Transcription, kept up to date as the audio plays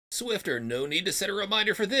Swifter, no need to set a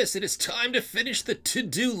reminder for this. It is time to finish the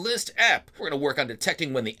to-do list app. We're going to work on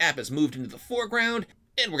detecting when the app has moved into the foreground,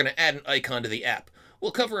 and we're going to add an icon to the app. We'll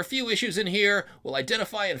cover a few issues in here. We'll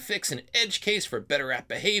identify and fix an edge case for better app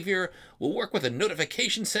behavior. We'll work with a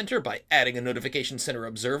notification center by adding a notification center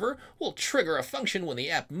observer. We'll trigger a function when the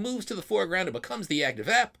app moves to the foreground and becomes the active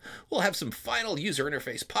app. We'll have some final user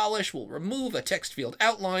interface polish. We'll remove a text field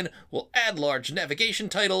outline. We'll add large navigation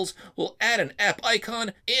titles. We'll add an app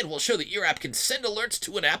icon, and we'll show that your app can send alerts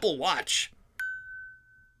to an Apple Watch.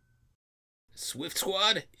 Swift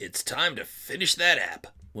Squad, it's time to finish that app.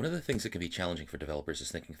 One of the things that can be challenging for developers is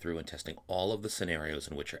thinking through and testing all of the scenarios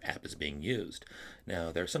in which your app is being used.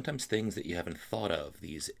 Now, there are sometimes things that you haven't thought of,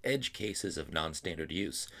 these edge cases of non-standard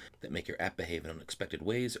use, that make your app behave in unexpected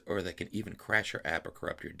ways, or that can even crash your app or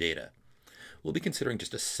corrupt your data. We'll be considering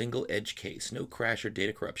just a single edge case, no crash or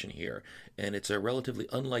data corruption here, and it's a relatively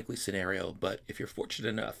unlikely scenario, but if you're fortunate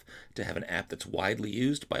enough to have an app that's widely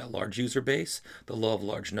used by a large user base, the law of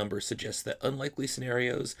large numbers suggests that unlikely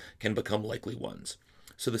scenarios can become likely ones.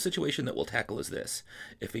 So the situation that we'll tackle is this.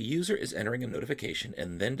 If a user is entering a notification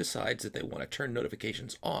and then decides that they want to turn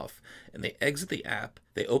notifications off, and they exit the app,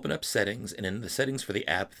 they open up settings, and in the settings for the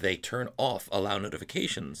app, they turn off allow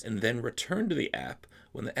notifications, and then return to the app,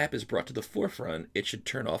 when the app is brought to the forefront, it should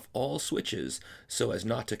turn off all switches so as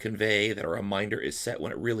not to convey that a reminder is set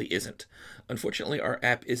when it really isn't. Unfortunately, our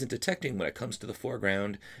app isn't detecting when it comes to the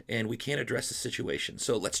foreground, and we can't address the situation,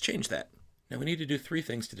 so let's change that. Now we need to do three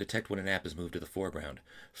things to detect when an app is moved to the foreground.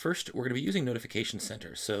 First, we're going to be using Notification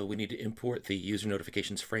Center, so we need to import the User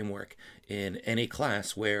Notifications framework in any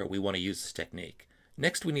class where we want to use this technique.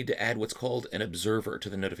 Next, we need to add what's called an observer to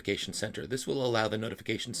the Notification Center. This will allow the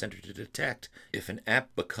Notification Center to detect if an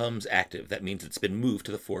app becomes active. That means it's been moved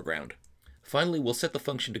to the foreground. Finally, we'll set the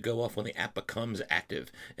function to go off when the app becomes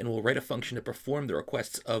active, and we'll write a function to perform the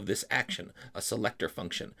requests of this action, a selector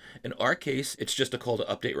function. In our case, it's just a call to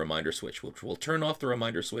update reminder switch, which will turn off the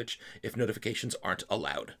reminder switch if notifications aren't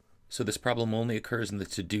allowed. So this problem only occurs in the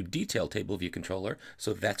to-do detail table view controller,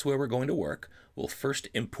 so that's where we're going to work. We'll first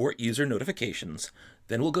import user notifications.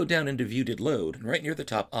 Then we'll go down into View Did Load, and right near the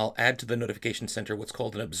top, I'll add to the Notification Center what's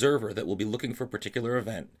called an observer that will be looking for a particular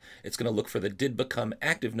event. It's going to look for the did become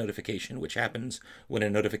active notification, which happens when a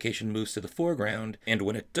notification moves to the foreground, and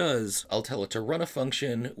when it does, I'll tell it to run a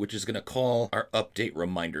function, which is going to call our update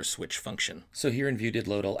reminder switch function. So here in View Did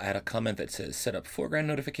Load, I'll add a comment that says set up foreground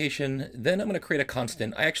notification. Then I'm going to create a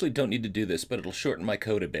constant. I actually don't need to do this, but it'll shorten my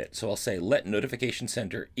code a bit. So I'll say let notification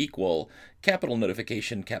center equal capital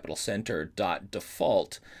notification capital center dot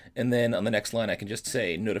default, and then on the next line I can just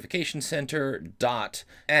say notification center dot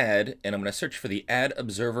add, and I'm going to search for the add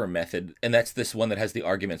observer method, and that's this one that has the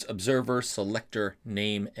arguments observer, selector,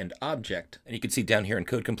 name, and object. And you can see down here in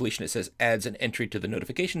code completion it says adds an entry to the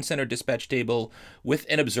notification center dispatch table with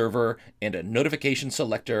an observer and a notification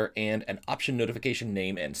selector and an option notification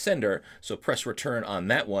name and sender. So press return on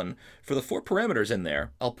that one. For the 4 parameters in there,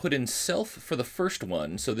 I'll put in self for the first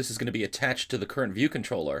one, so this is going to be attached to the current view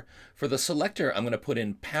controller. For the selector, I'm going to put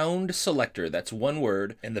in pound selector, that's one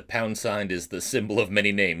word, and the pound sign is the symbol of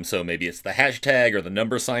many names, so maybe it's the hashtag or the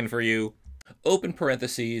number sign for you. Open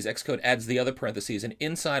parentheses, Xcode adds the other parentheses, and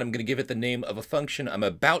inside I'm going to give it the name of a function I'm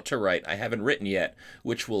about to write, I haven't written yet,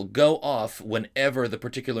 which will go off whenever the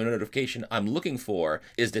particular notification I'm looking for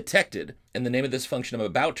is detected. And the name of this function I'm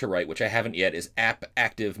about to write, which I haven't yet, is app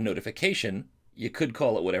active notification. You could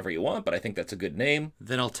call it whatever you want, but I think that's a good name.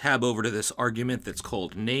 Then I'll tab over to this argument that's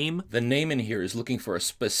called name. The name in here is looking for a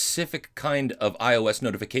specific kind of iOS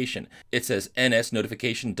notification. It says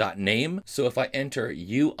nsNotification.name. So if I enter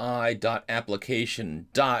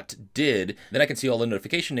UI.application.did, then I can see all the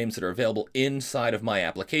notification names that are available inside of my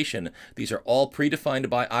application. These are all predefined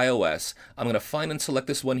by iOS. I'm going to find and select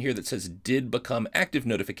this one here that says did become active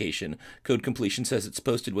notification. Code completion says it's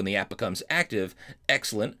posted when the app becomes active.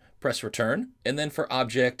 Excellent. Press return, and then for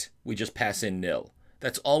object, we just pass in nil.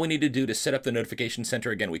 That's all we need to do to set up the notification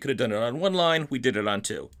center. Again, we could have done it on 1 line, we did it on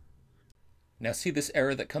 2. Now see this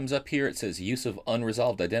error that comes up here? It says use of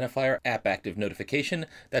unresolved identifier, app active notification.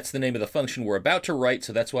 That's the name of the function we're about to write,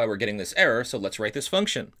 so that's why we're getting this error, so let's write this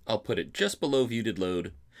function. I'll put it just below View Did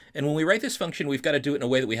Load. And when we write this function, we've got to do it in a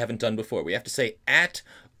way that we haven't done before. We have to say at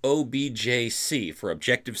objc for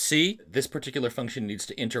Objective-C. This particular function needs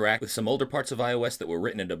to interact with some older parts of iOS that were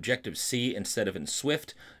written in Objective-C instead of in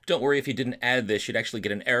Swift. Don't worry if you didn't add this, you'd actually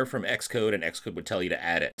get an error from Xcode, and Xcode would tell you to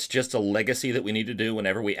add it. It's just a legacy that we need to do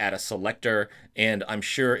whenever we add a selector, and I'm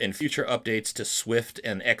sure in future updates to Swift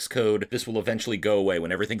and Xcode, this will eventually go away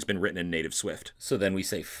when everything's been written in native Swift. So then we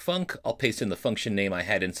say func. I'll paste in the function name I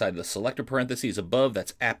had inside the selector parentheses above.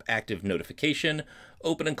 That's app active notification.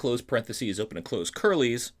 Open and close parentheses, open and close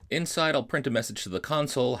curlies. Inside, I'll print a message to the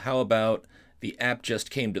console. How about the app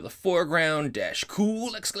just came to the foreground,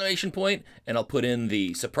 -cool, exclamation point, and I'll put in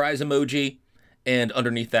the surprise emoji, and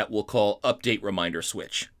underneath that we'll call update reminder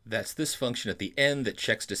switch. That's this function at the end that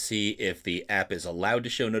checks to see if the app is allowed to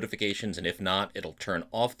show notifications, and if not, it'll turn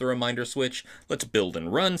off the reminder switch. Let's build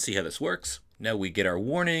and run, see how this works. Now we get our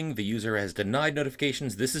warning, the user has denied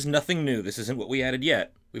notifications. This is nothing new, this isn't what we added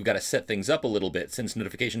yet. We've got to set things up a little bit since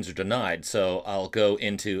notifications are denied, so I'll go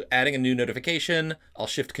into adding a new notification, I'll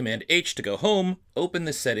Shift Command H to go home, open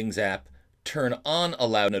the settings app, turn on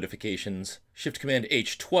allow notifications, Shift Command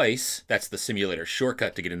H twice, that's the simulator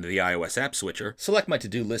shortcut to get into the iOS app switcher, select my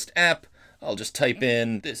to-do list app, I'll just type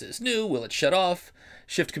in, this is new, will it shut off?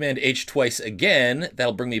 Shift Command H twice again,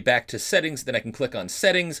 that'll bring me back to settings, then I can click on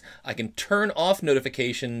settings, I can turn off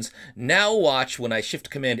notifications. Now watch when I Shift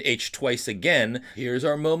Command H twice again, here's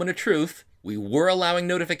our moment of truth. We were allowing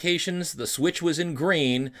notifications, the switch was in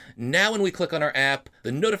green. Now when we click on our app,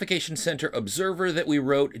 the notification center observer that we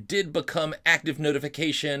wrote did become active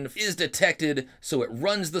notification, is detected, so it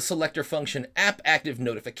runs the selector function app active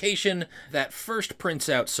notification. That first prints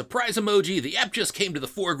out surprise emoji, the app just came to the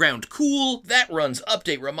foreground, cool. That runs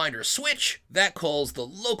update reminder switch. That calls the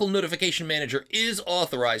local notification manager is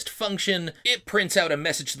authorized function. It prints out a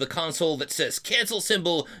message to the console that says cancel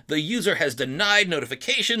symbol, the user has denied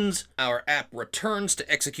notifications. Our app returns to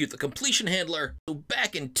execute the completion handler. So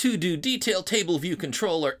back in to-do detail table view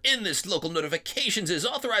controller, in this local notifications is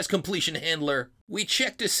authorized completion handler. We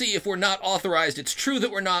check to see if we're not authorized. It's true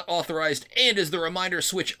that we're not authorized. And is the reminder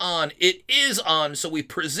switch on? It is on, so we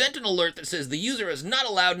present an alert that says the user has not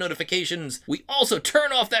allowed notifications. We also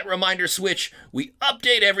turn off that reminder switch. We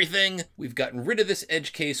update everything. We've gotten rid of this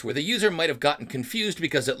edge case where the user might have gotten confused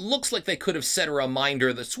because it looks like they could have set a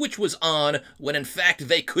reminder. The switch was on when in fact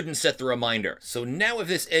they couldn't set the reminder. So now if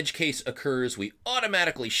this edge case occurs, we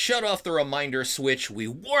automatically shut off the reminder switch. We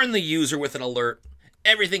warn the user with an alert.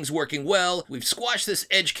 Everything's working well. We've squashed this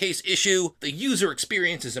edge case issue. The user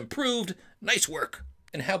experience is improved. Nice work.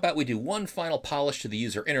 And how about we do one final polish to the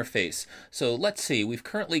user interface? So let's see, we've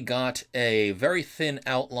currently got a very thin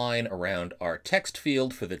outline around our text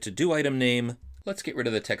field for the to-do item name. Let's get rid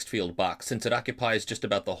of the text field box. Since it occupies just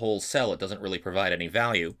about the whole cell, it doesn't really provide any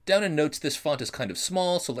value. Down in notes, this font is kind of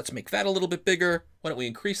small, so let's make that a little bit bigger. Why don't we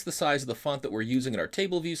increase the size of the font that we're using in our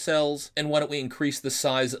table view cells? And why don't we increase the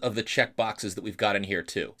size of the checkboxes that we've got in here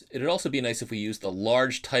too? It'd also be nice if we used a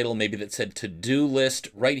large title, maybe that said to-do list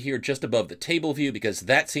right here just above the table view, because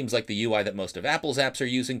that seems like the UI that most of Apple's apps are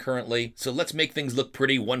using currently. So let's make things look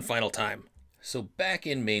pretty one final time. So back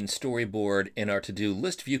in main storyboard in our to-do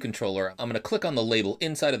list view controller, I'm going to click on the label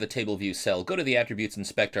inside of the table view cell, go to the attributes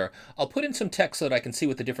inspector. I'll put in some text so that I can see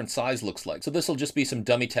what the different size looks like. So this will just be some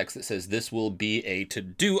dummy text that says this will be a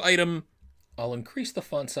to-do item. I'll increase the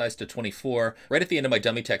font size to 24. Right at the end of my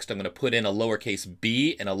dummy text, I'm going to put in a lowercase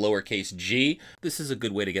b and a lowercase g. This is a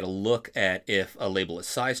good way to get a look at if a label is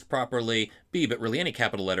sized properly. B, but really any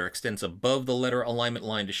capital letter extends above the letter alignment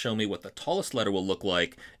line to show me what the tallest letter will look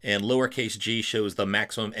like, and lowercase g shows the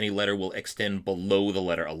maximum any letter will extend below the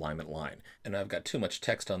letter alignment line. And I've got too much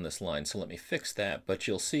text on this line, so let me fix that. But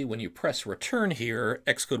you'll see when you press return here,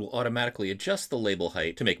 Xcode will automatically adjust the label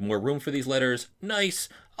height to make more room for these letters. Nice.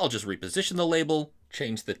 I'll just reposition the label,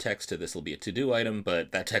 change the text to this will be a to-do item,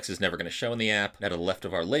 but that text is never going to show in the app. Now to the left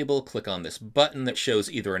of our label, click on this button that shows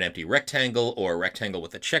either an empty rectangle or a rectangle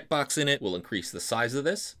with a checkbox in it. We'll increase the size of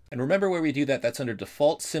this. And remember where we do that, that's under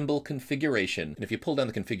default symbol configuration. And if you pull down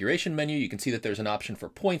the configuration menu, you can see that there's an option for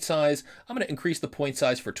point size. I'm going to increase the point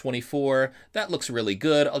size for 24. That looks really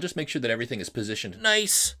good. I'll just make sure that everything is positioned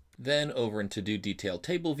nice. Then over in To-Do Detail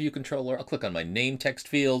Table View Controller, I'll click on my name text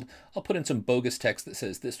field. I'll put in some bogus text that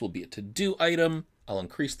says this will be a to-do item. I'll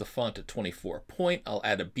increase the font to 24 point. I'll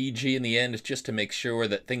add a BG in the end just to make sure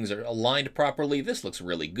that things are aligned properly. This looks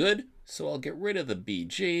really good. So I'll get rid of the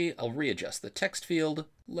BG. I'll readjust the text field.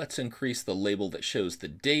 Let's increase the label that shows the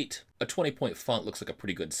date. A 20-point font looks like a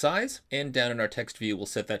pretty good size. And down in our text view, we'll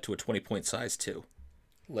set that to a 20-point size too.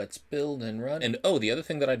 Let's build and run. And oh, the other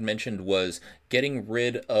thing that I'd mentioned was getting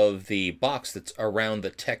rid of the box that's around the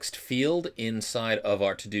text field inside of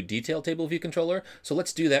our to-do detail table view controller. So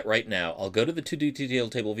let's do that right now. I'll go to the to-do detail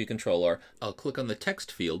table view controller. I'll click on the text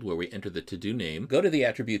field where we enter the to-do name, go to the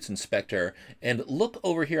attributes inspector, and look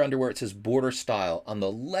over here under where it says border style on the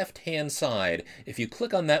left-hand side. If you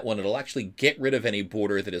click on that one, it'll actually get rid of any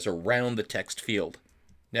border that is around the text field.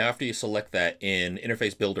 Now, after you select that in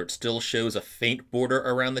Interface Builder, it still shows a faint border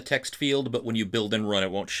around the text field, but when you build and run,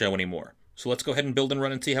 it won't show anymore. So let's go ahead and build and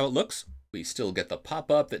run and see how it looks. We still get the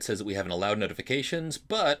pop-up that says that we haven't allowed notifications,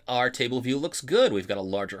 but our table view looks good. We've got a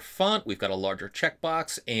larger font, we've got a larger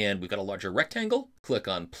checkbox, and we've got a larger rectangle. Click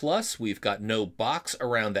on plus, we've got no box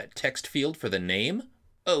around that text field for the name.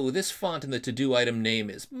 Oh, this font in the to-do item name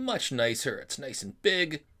is much nicer. It's nice and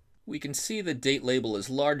big. We can see the date label is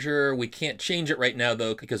larger. We can't change it right now,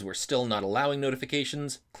 though, because we're still not allowing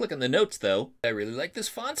notifications. Click on the notes, though. I really like this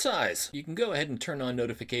font size. You can go ahead and turn on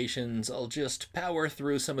notifications. I'll just power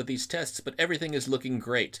through some of these tests, but everything is looking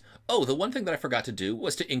great. Oh, the one thing that I forgot to do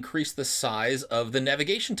was to increase the size of the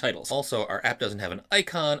navigation titles. Also, our app doesn't have an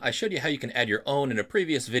icon. I showed you how you can add your own in a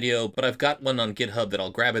previous video, but I've got one on GitHub that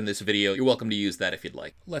I'll grab in this video. You're welcome to use that if you'd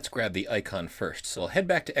like. Let's grab the icon first. So I'll head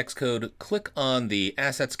back to Xcode, click on the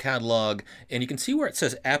Assets catalog, and you can see where it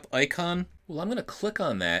says app icon. Well, I'm going to click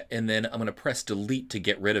on that, and then I'm going to press delete to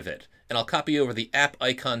get rid of it. And I'll copy over the app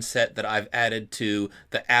icon set that I've added to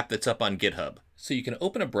the app that's up on GitHub. So you can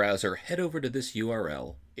open a browser, head over to this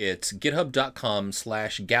URL. It's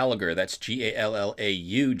github.com/Gallagher, that's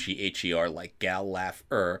Gallaugher, like gal laugh /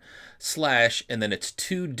 and then it's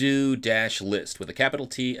to-do-list with a capital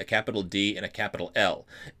T, a capital D, and a capital L.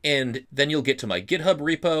 And then you'll get to my GitHub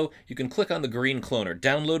repo. You can click on the green clone or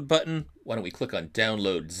download button. Why don't we click on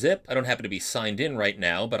download zip? I don't happen to be signed in right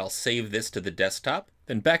now, but I'll save this to the desktop.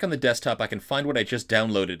 Then back on the desktop, I can find what I just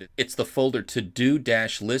downloaded. It's the folder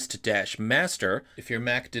to-do-list-master. If your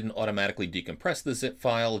Mac didn't automatically decompress the zip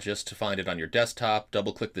file, just to find it on your desktop,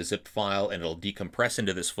 double-click the zipped file and it'll decompress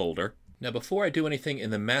into this folder. Now, before I do anything in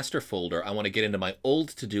the master folder, I want to get into my old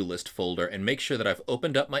to-do list folder and make sure that I've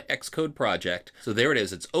opened up my Xcode project. So there it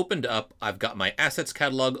is. It's opened up. I've got my assets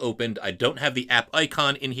catalog opened. I don't have the app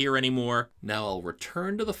icon in here anymore. Now I'll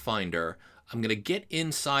return to the Finder. I'm going to get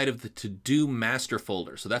inside of the to-do master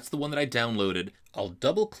folder. So that's the one that I downloaded. I'll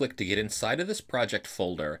double click to get inside of this project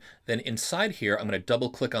folder. Then inside here, I'm going to double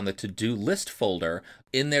click on the to-do list folder.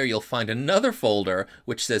 In there, you'll find another folder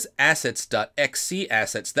which says assets.xc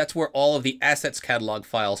assets. That's where all of the assets catalog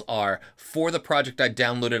files are for the project I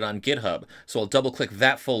downloaded on GitHub. So I'll double click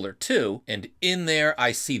that folder too. And in there,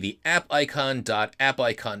 I see the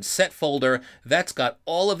appicon.appicon set folder. That's got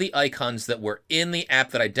all of the icons that were in the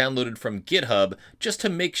app that I downloaded from GitHub, just to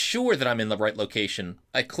make sure that I'm in the right location.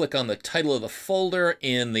 I click on the title of the folder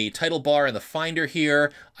in the title bar in the Finder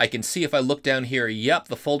here. I can see if I look down here, yep,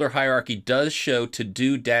 the folder hierarchy does show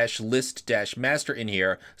to-do-list-master in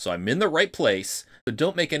here, so I'm in the right place. So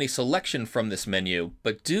don't make any selection from this menu,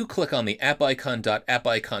 but do click on the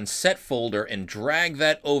appicon.appicon set folder and drag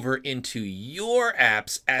that over into your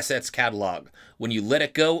app's assets catalog. When you let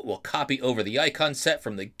it go, it will copy over the icon set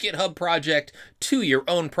from the GitHub project to your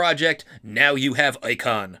own project. Now you have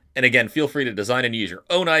icon. And again, feel free to design and use your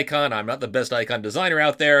own icon. I'm not the best icon designer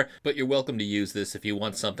out there, but you're welcome to use this if you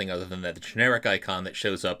want something other than that generic icon that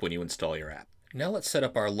shows up when you install your app. Now let's set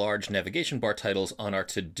up our large navigation bar titles on our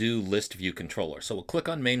to-do list view controller. So we'll click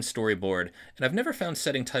on main storyboard, and I've never found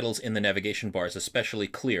setting titles in the navigation bars especially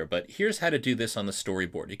clear, but here's how to do this on the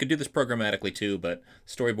storyboard. You could do this programmatically too, but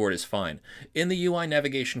storyboard is fine. In the UI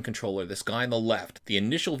navigation controller, this guy on the left, the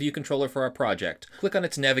initial view controller for our project, click on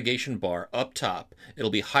its navigation bar up top. It'll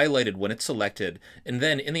be highlighted when it's selected, and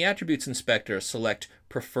then in the attributes inspector, select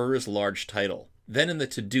prefers large title. Then in the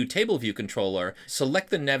to-do table view controller, select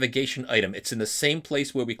the navigation item. It's in the same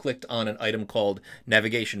place where we clicked on an item called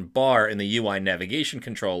navigation bar in the UI navigation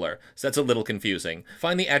controller. So that's a little confusing.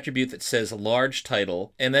 Find the attribute that says large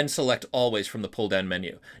title and then select always from the pull-down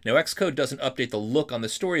menu. Now Xcode doesn't update the look on the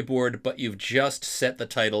storyboard, but you've just set the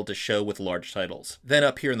title to show with large titles. Then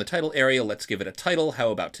up here in the title area, let's give it a title. How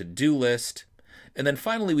about to-do list? And then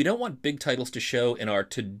finally, we don't want big titles to show in our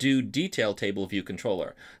to-do detail table view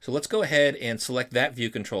controller. So let's go ahead and select that view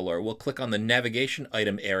controller. We'll click on the navigation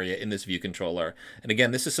item area in this view controller. And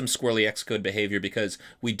again, this is some squirrely Xcode behavior because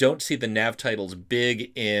we don't see the nav titles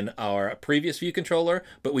big in our previous view controller,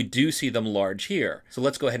 but we do see them large here. So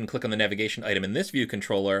let's go ahead and click on the navigation item in this view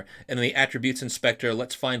controller. And in the attributes inspector,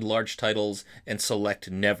 let's find large titles and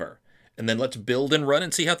select never. And then let's build and run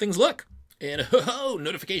and see how things look. And ho-ho,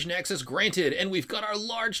 notification access granted. And we've got our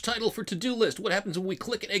large title for to-do list. What happens when we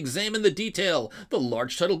click and examine the detail? The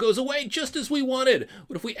large title goes away just as we wanted.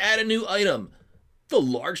 What if we add a new item? The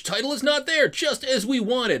large title is not there, just as we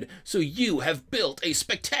wanted. So you have built a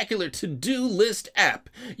spectacular to-do list app.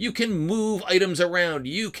 You can move items around.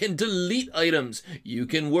 You can delete items. You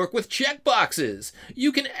can work with checkboxes.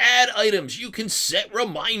 You can add items. You can set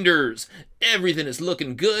reminders. Everything is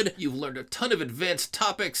looking good. You've learned a ton of advanced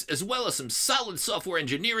topics, as well as some solid software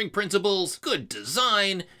engineering principles, good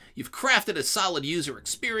design. You've crafted a solid user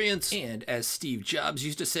experience, and as Steve Jobs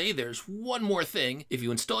used to say, there's one more thing. If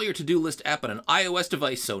you install your to-do list app on an iOS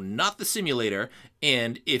device, so not the simulator,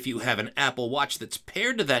 and if you have an Apple Watch that's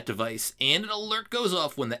paired to that device, and an alert goes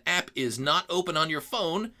off when the app is not open on your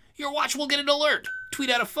phone, your watch will get an alert. Tweet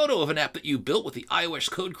out a photo of an app that you built with the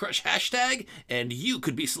iOS Code Crush hashtag, and you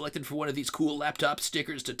could be selected for one of these cool laptop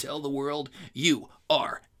stickers to tell the world you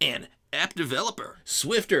are an app developer.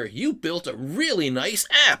 Swifter, you built a really nice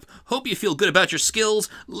app. Hope you feel good about your skills.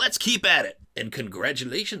 Let's keep at it. And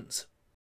congratulations.